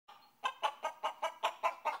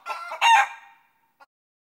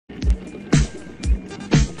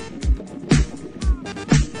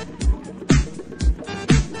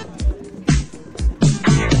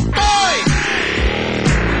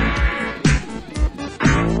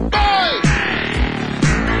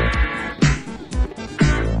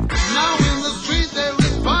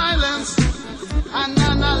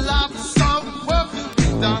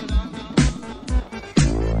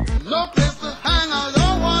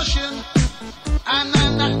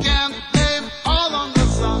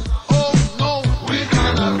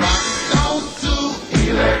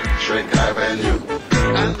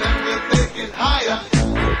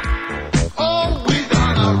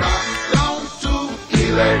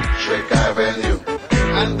Electric Avenue,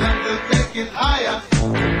 and then we'll take it higher.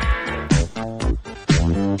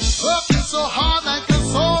 Working so hard like a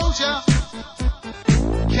soldier,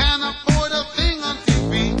 can't afford a thing on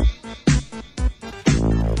TV.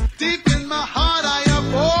 Deep in my heart I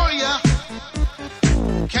abhor ya,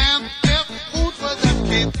 can't get food for the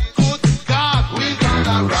kid. Good God, we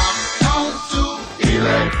gonna rock down to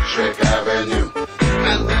Electric Avenue,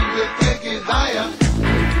 and then we'll take it higher.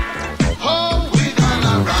 Oh, we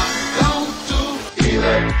gonna rock down to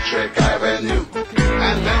Electric Avenue,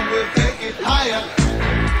 and then we'll take it higher.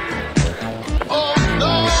 Oh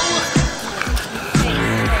no!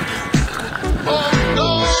 Oh no!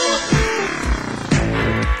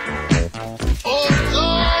 Oh no!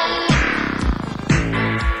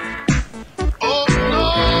 Oh no!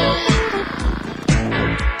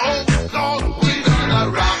 Oh Lord, we gonna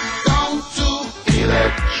rock down to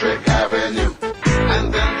Electric Avenue, and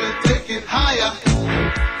then we'll take it higher.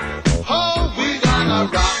 Oh, we gonna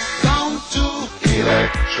rock down to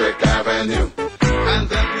Electric Avenue, and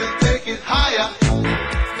then we'll take it higher.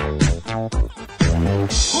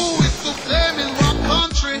 Who is to blame in what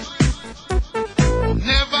country?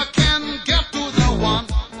 Never can get to the one.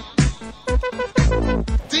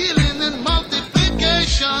 Dealing in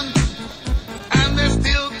multiplication, and they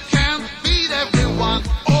still can't beat everyone.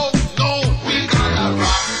 Oh no, we gonna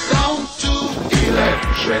rock down to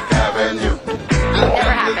Electric Avenue, and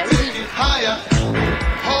then we'll take it higher.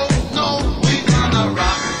 Oh no, we gonna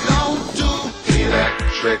rock down to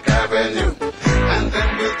Electric Avenue, and then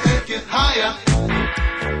we'll take it higher.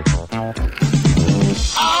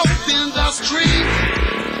 Out in the street,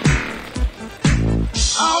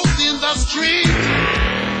 out in the street,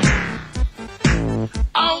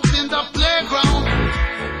 out in the playground,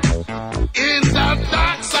 in the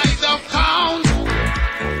dark side of town.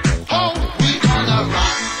 Oh, we gonna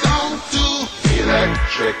rock down to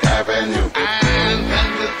Electric Avenue, and then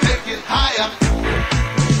we'll take it higher.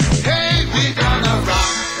 Hey, we gonna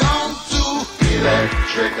rock down to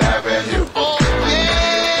Electric Avenue. Oh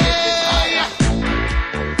yeah,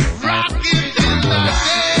 rock it in the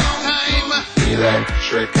daytime,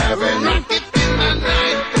 Electric Avenue. Rock it